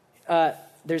that.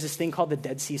 There's this thing called the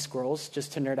Dead Sea Scrolls,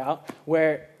 just to nerd out,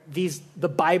 where the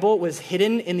Bible was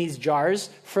hidden in these jars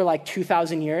for like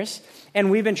 2,000 years. And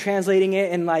we've been translating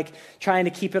it and like trying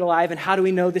to keep it alive. And how do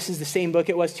we know this is the same book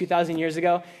it was 2,000 years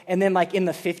ago? And then like in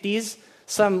the 50s,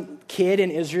 some kid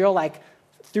in Israel like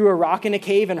threw a rock in a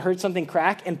cave and heard something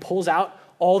crack and pulls out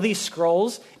all these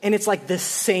scrolls. And it's like the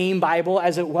same Bible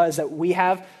as it was that we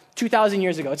have 2,000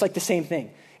 years ago. It's like the same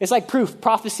thing. It's like proof.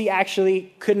 Prophecy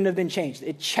actually couldn't have been changed.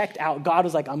 It checked out. God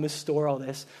was like, I'm going to store all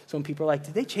this. So when people are like,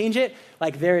 did they change it?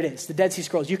 Like, there it is, the Dead Sea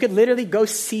Scrolls. You could literally go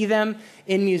see them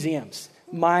in museums.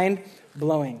 Mind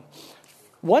blowing.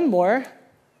 One more,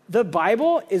 the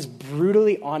Bible is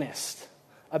brutally honest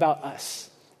about us.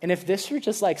 And if this were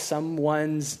just like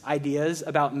someone's ideas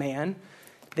about man,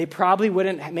 they probably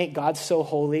wouldn't make God so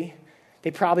holy.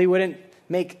 They probably wouldn't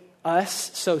make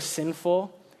us so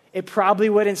sinful. It probably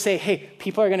wouldn't say, hey,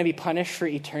 people are going to be punished for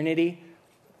eternity.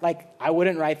 Like, I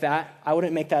wouldn't write that. I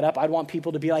wouldn't make that up. I'd want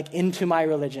people to be like into my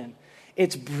religion.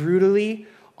 It's brutally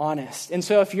honest. And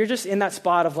so if you're just in that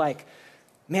spot of like,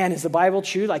 man, is the Bible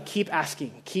true? Like, keep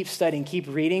asking, keep studying, keep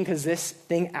reading, because this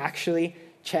thing actually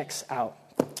checks out.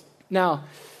 Now,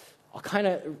 I'll kind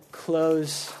of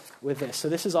close with this. So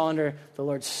this is all under the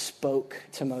Lord spoke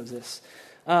to Moses.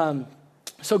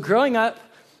 So growing up,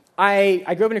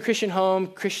 I grew up in a Christian home,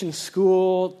 Christian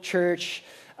school, church.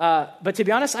 But to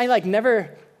be honest, I like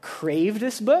never craved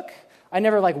this book. I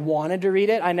never like wanted to read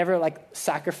it. I never like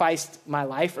sacrificed my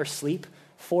life or sleep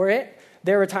for it.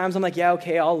 There were times I'm like, yeah,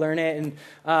 okay, I'll learn it. And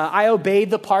I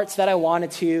obeyed the parts that I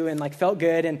wanted to and like felt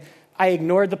good. And I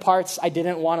ignored the parts I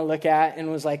didn't want to look at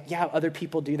and was like, yeah, other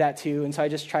people do that too. And so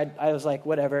I was like,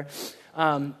 whatever.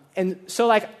 And so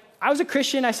like, I was a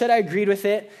Christian. I said I agreed with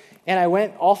it. And I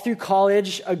went all through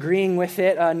college agreeing with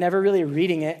it, never really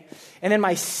reading it. And then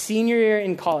my senior year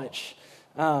in college,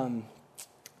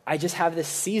 I just have this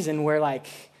season where like,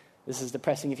 this is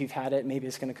depressing if you've had it. Maybe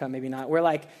it's going to come, maybe not. Where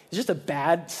like, it's just a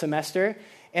bad semester.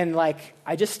 And like,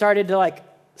 I just started to like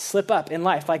slip up in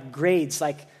life, like grades.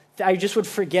 Like I just would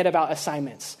forget about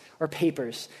assignments or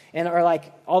papers. Or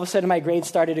like all of a sudden my grades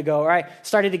started to go, or I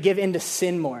started to give in to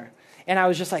sin more. And I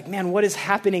was just like, man, what is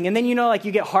happening? And then, you know, like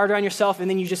you get harder on yourself and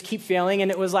then you just keep failing.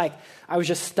 And it was like, I was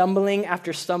just stumbling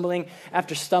after stumbling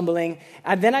after stumbling.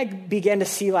 And then I began to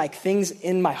see like things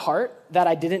in my heart that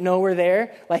I didn't know were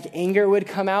there. Like anger would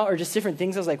come out or just different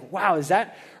things. I was like, wow, is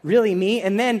that really me?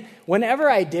 And then whenever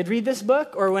I did read this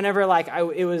book or whenever like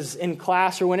it was in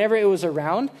class or whenever it was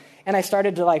around and I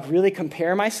started to like really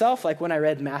compare myself, like when I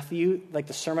read Matthew, like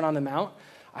the Sermon on the Mount,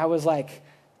 I was like,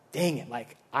 dang it,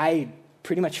 like I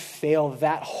pretty much fail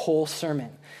that whole sermon.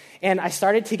 And I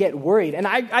started to get worried. And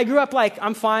I grew up like,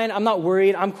 I'm fine, I'm not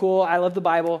worried, I'm cool, I love the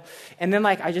Bible. And then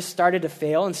like I just started to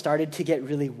fail and started to get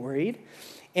really worried.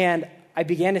 And I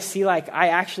began to see like I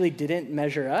actually didn't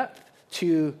measure up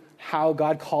to how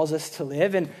God calls us to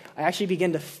live. And I actually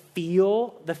began to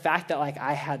feel the fact that like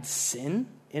I had sin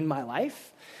in my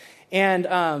life. And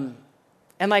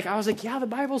like I was like, yeah, the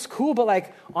Bible's cool, but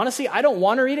like honestly, I don't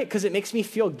want to read it because it makes me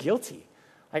feel guilty.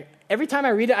 Like every time I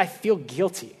read it, I feel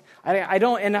guilty. I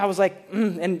don't, and I was like,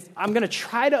 and I'm going to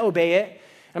try to obey it.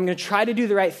 I'm going to try to do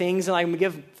the right things, and I'm going to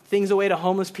give things away to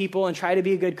homeless people and try to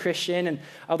be a good Christian. And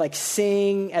I would like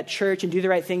sing at church and do the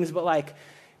right things, but like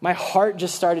my heart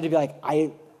just started to be like,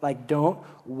 I like don't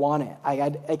want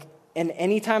it. And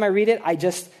anytime I read it, I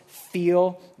just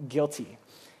feel guilty.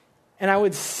 And I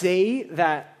would say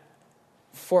that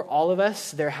for all of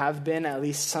us, there have been at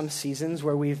least some seasons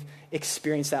where we've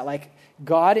experienced that. Like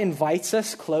God invites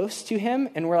us close to him,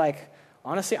 and we're like,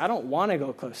 honestly, I don't want to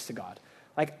go close to God.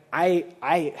 Like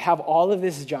I have all of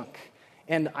this junk,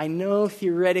 and I know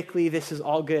theoretically this is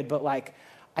all good, but like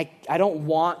I don't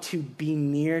want to be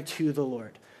near to the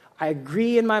Lord. I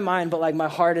agree in my mind, but like my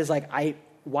heart is like,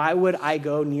 why would I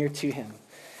go near to him?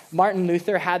 Martin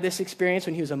Luther had this experience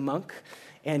when he was a monk,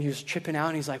 and he was tripping out,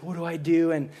 and he's like, what do I do?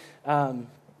 And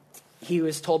he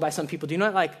was told by some people, do you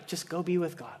not like, just go be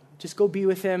with God. Just go be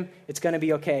with him. It's going to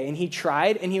be okay. And he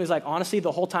tried, and he was like, honestly,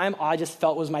 the whole time, all I just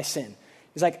felt was my sin.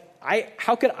 He's like,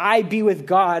 how could I be with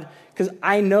God? Because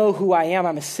I know who I am.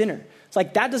 I'm a sinner. It's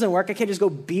like, that doesn't work. I can't just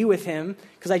go be with him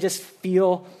because I just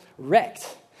feel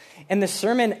wrecked. And the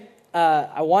sermon,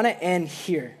 I want to end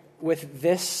here with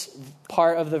this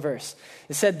part of the verse.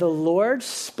 It said, the Lord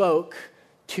spoke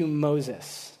to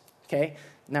Moses. Okay?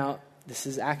 Now, this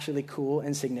is actually cool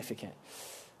and significant.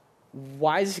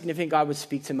 Why is it significant God would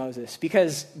speak to Moses?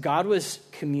 Because God was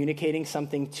communicating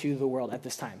something to the world at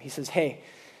this time. He says, hey,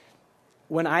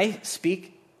 when I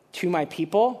speak to my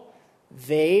people,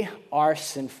 they are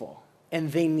sinful,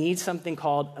 and they need something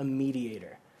called a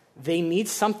mediator. They need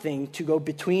something to go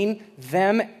between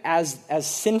them as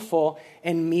sinful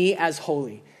and me as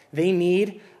holy. They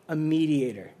need a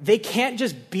mediator. They can't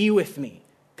just be with me,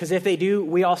 because if they do,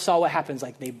 we all saw what happens.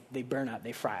 Like they burn up,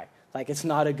 they fry. Like, it's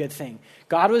not a good thing.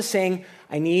 God was saying,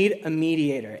 I need a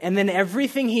mediator. And then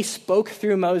everything he spoke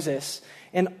through Moses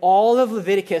and all of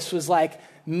Leviticus was like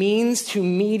means to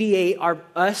mediate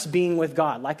us being with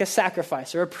God, like a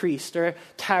sacrifice or a priest or a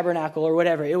tabernacle or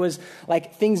whatever. It was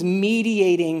like things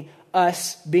mediating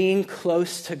us being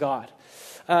close to God.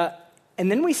 And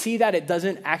then we see that it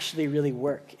doesn't actually really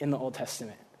work in the Old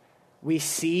Testament. We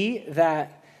see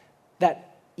that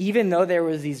even though there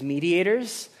was these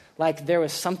mediators, like there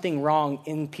was something wrong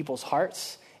in people's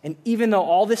hearts. And even though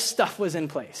all this stuff was in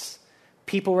place,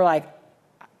 people were like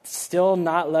still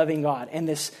not loving God. And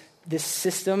this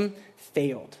system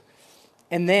failed.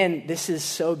 And then this is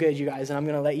so good, you guys. And I'm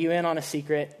going to let you in on a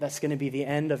secret. That's going to be the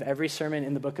end of every sermon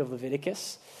in the book of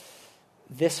Leviticus.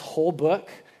 This whole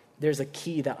book, there's a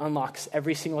key that unlocks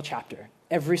every single chapter,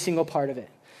 every single part of it.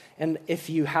 And if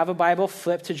you have a Bible,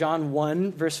 flip to John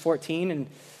 1, verse 14. And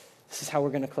this is how we're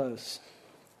going to close.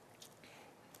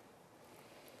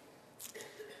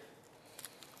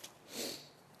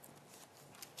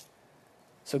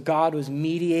 So God was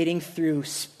mediating through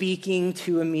speaking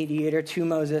to a mediator, to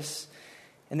Moses.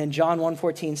 And then John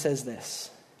 1:14 says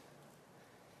this.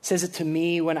 It says it to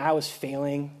me when I was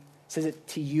failing. It says it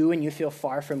to you when you feel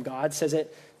far from God. It says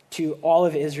it to all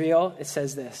of Israel. It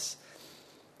says this.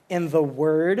 And the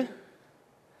Word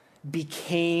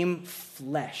became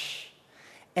flesh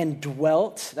and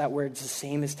dwelt, that word's the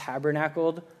same as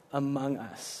tabernacled, among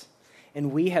us.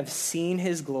 and we have seen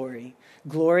his glory,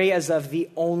 glory as of the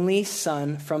only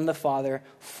Son from the Father,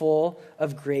 full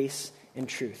of grace and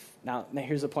truth. Now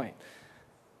here's the point.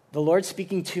 The Lord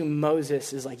speaking to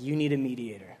Moses is like, you need a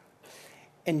mediator.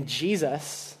 And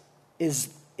Jesus is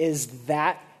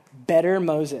that better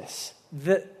Moses.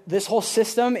 This whole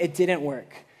system, it didn't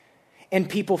work. And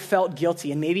people felt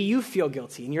guilty, and maybe you feel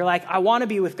guilty, and you're like, I want to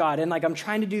be with God, and like I'm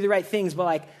trying to do the right things, but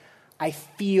like I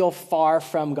feel far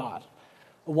from God.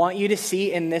 I want you to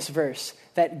see in this verse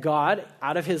that God,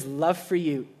 out of his love for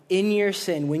you, in your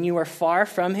sin, when you were far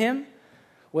from him,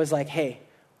 was like, hey,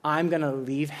 I'm going to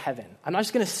leave heaven. I'm not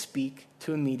just going to speak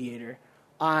to a mediator.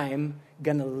 I'm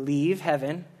going to leave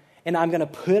heaven, and I'm going to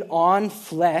put on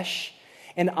flesh,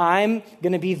 and I'm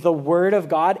going to be the Word of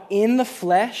God in the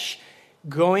flesh,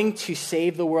 going to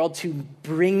save the world, to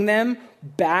bring them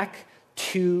back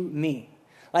to me.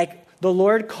 Like the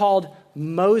Lord called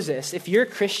Moses. If you're a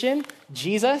Christian,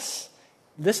 Jesus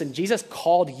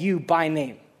called you by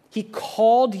name. He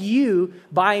called you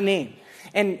by name.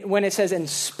 And when it says, and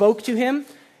spoke to him,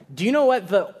 do you know what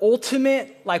the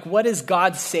ultimate, like what does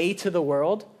God say to the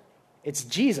world? It's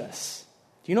Jesus.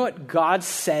 Do you know what God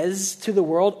says to the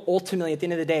world? Ultimately, at the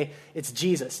end of the day, it's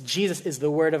Jesus. Jesus is the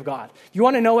Word of God. You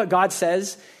want to know what God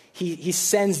says? He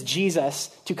sends Jesus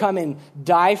to come and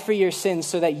die for your sins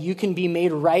so that you can be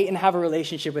made right and have a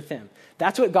relationship with him.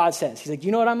 That's what God says. He's like,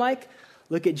 you know what I'm like?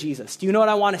 Look at Jesus. Do you know what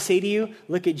I want to say to you?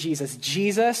 Look at Jesus.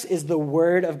 Jesus is the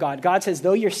Word of God. God says,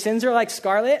 though your sins are like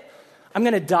scarlet, I'm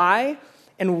going to die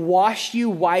and wash you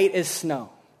white as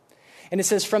snow. And it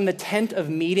says from the tent of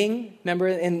meeting, remember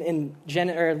in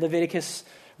Leviticus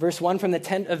verse 1, from the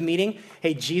tent of meeting,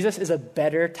 hey, Jesus is a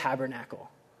better tabernacle.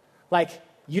 Like,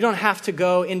 you don't have to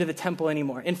go into the temple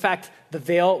anymore. In fact, the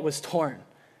veil was torn.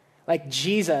 Like,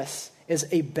 Jesus is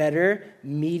a better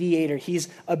mediator. He's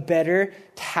a better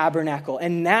tabernacle.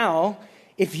 And now,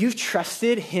 if you've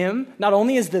trusted him, not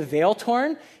only is the veil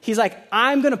torn, he's like,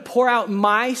 I'm going to pour out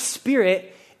my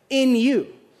Spirit in you.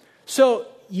 So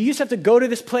you used to have to go to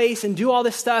this place and do all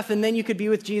this stuff, and then you could be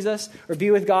with Jesus or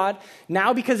be with God.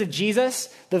 Now, because of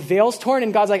Jesus, the veil's torn,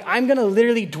 and God's like, I'm going to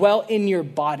literally dwell in your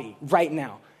body right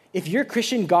now. If you're a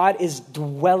Christian, God is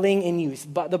dwelling in you.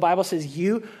 The Bible says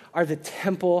you are the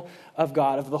temple of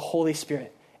God, of the Holy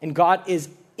Spirit. And God is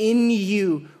in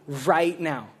you right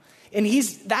now. And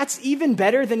that's even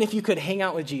better than if you could hang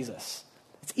out with Jesus.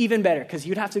 It's even better because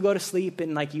you'd have to go to sleep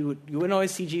and like you wouldn't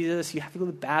always see Jesus. You have to go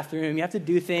to the bathroom. You have to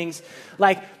do things.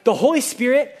 Like the Holy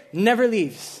Spirit never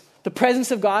leaves. The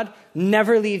presence of God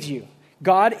never leaves you.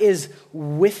 God is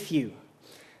with you.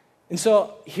 And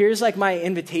so here's like my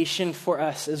invitation for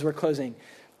us as we're closing.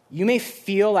 You may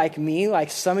feel like me, like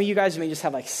some of you guys may just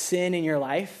have like sin in your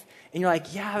life. And you're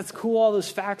like, yeah, it's cool, all those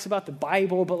facts about the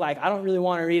Bible, but like I don't really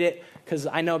want to read it because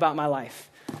I know about my life.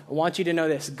 I want you to know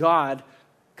this. God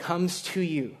comes to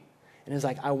you and is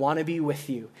like, I want to be with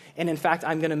you. And in fact,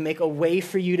 I'm going to make a way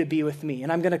for you to be with me.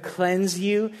 And I'm going to cleanse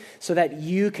you so that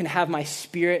you can have my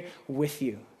Spirit with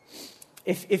you.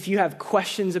 If you have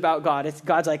questions about God,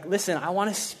 God's like, listen, I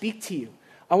want to speak to you.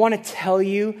 I want to tell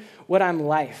you what I'm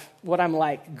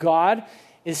like. God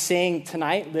is saying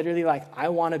tonight, literally like, I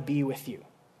want to be with you.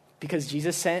 Because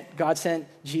God sent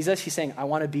Jesus, he's saying, I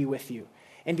want to be with you.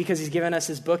 And because he's given us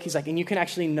his book, he's like, and you can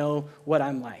actually know what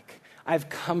I'm like. I've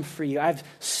come for you. I've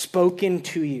spoken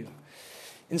to you.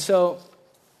 And so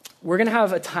we're going to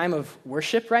have a time of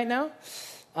worship right now.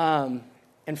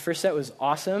 And first set was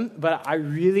awesome, but I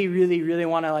really, really, really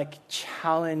want to like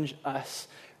challenge us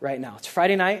right now. It's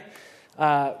Friday night.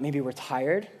 Maybe we're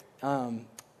tired,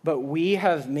 but we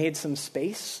have made some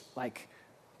space, like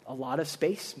a lot of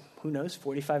space. Who knows?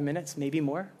 45 minutes, maybe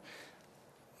more.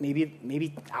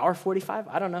 Maybe hour 45.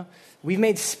 I don't know. We've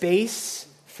made space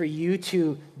for you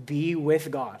to be with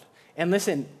God. And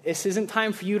listen, this isn't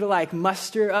time for you to like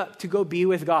muster up to go be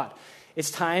with God.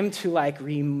 It's time to like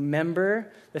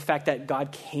remember the fact that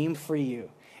God came for you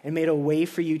and made a way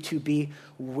for you to be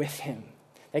with him.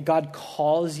 That God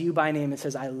calls you by name and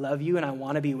says, I love you and I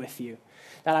want to be with you.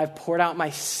 That I've poured out my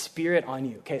Spirit on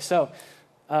you. Okay, so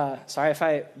sorry if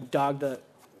I dogged the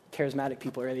charismatic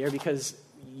people earlier because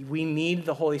we need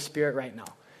the Holy Spirit right now.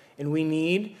 And we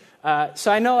need,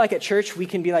 so I know like at church we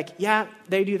can be like, yeah,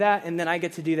 they do that and then I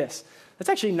get to do this. That's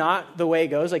actually not the way it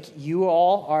goes. Like you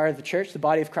all are the church, the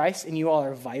body of Christ, and you all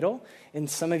are vital. And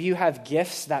some of you have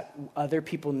gifts that other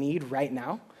people need right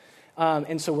now.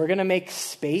 And so we're going to make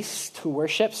space to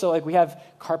worship. So like we have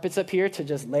carpets up here to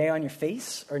just lay on your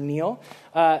face or kneel.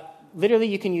 Literally,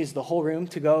 you can use the whole room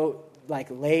to go like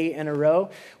lay in a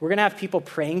row. We're going to have people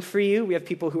praying for you. We have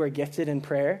people who are gifted in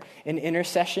prayer, in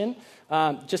intercession,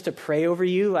 just to pray over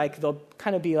you. Like they'll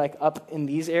kind of be like up in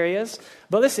these areas.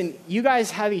 But listen, you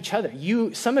guys have each other.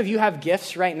 Some of you have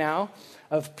gifts right now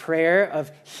of prayer,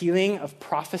 of healing, of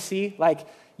prophecy. Like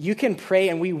you can pray,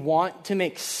 and we want to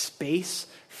make space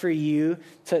for you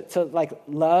to like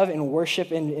love and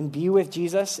worship and be with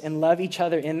Jesus and love each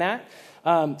other in that.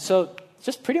 So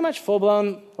just pretty much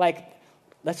full-blown, like,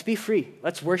 let's be free.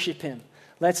 Let's worship him.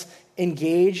 Let's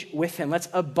engage with him. Let's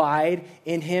abide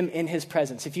in him, in his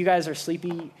presence. If you guys are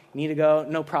sleepy, need to go,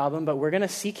 no problem. But we're going to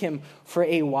seek him for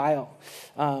a while.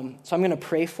 So I'm going to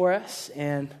pray for us,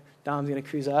 and Dom's going to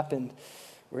cruise up, and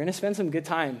we're going to spend some good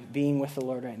time being with the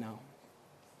Lord right now.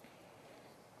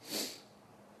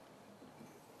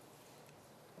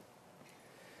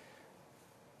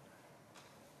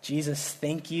 Jesus,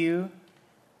 thank you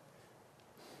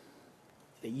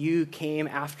that you came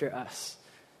after us,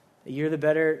 that you're the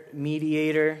better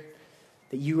mediator,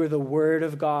 that you are the Word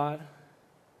of God,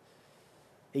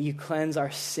 that you cleanse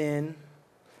our sin,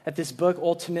 that this book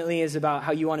ultimately is about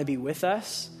how you want to be with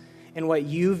us and what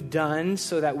you've done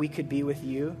so that we could be with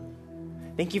you.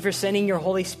 Thank you for sending your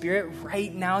Holy Spirit.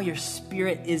 Right now, your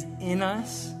Spirit is in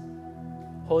us.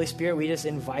 Holy Spirit, we just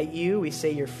invite you. We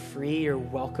say you're free, you're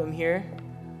welcome here.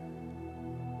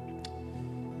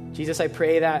 Jesus, I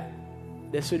pray that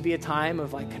this would be a time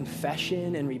of like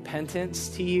confession and repentance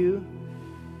to you.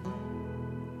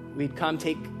 We'd come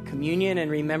take communion and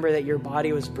remember that your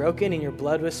body was broken and your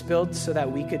blood was spilled so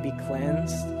that we could be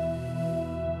cleansed.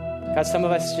 God, some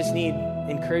of us just need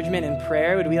encouragement and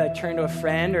prayer. Would we like turn to a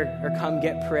friend or come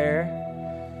get prayer?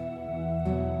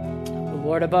 But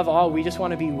Lord, above all, we just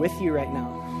want to be with you right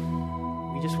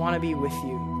now. We just want to be with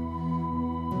you.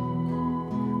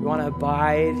 We want to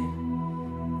abide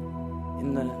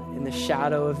in the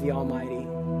shadow of the Almighty.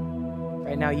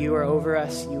 Right now, you are over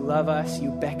us, you love us, you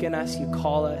beckon us, you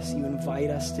call us, you invite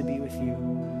us to be with you.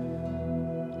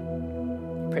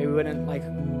 Pray we wouldn't like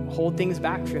hold things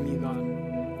back from you, God.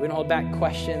 We wouldn't hold back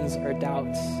questions or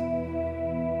doubts.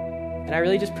 And I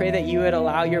really just pray that you would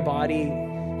allow your body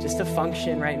just to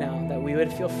function right now, that we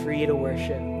would feel free to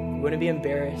worship. We wouldn't be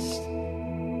embarrassed. We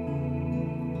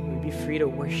would be free to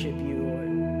worship you,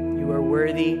 Lord. You are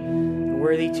worthy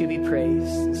to be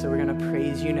praised. So we're going to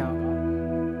praise you now, God.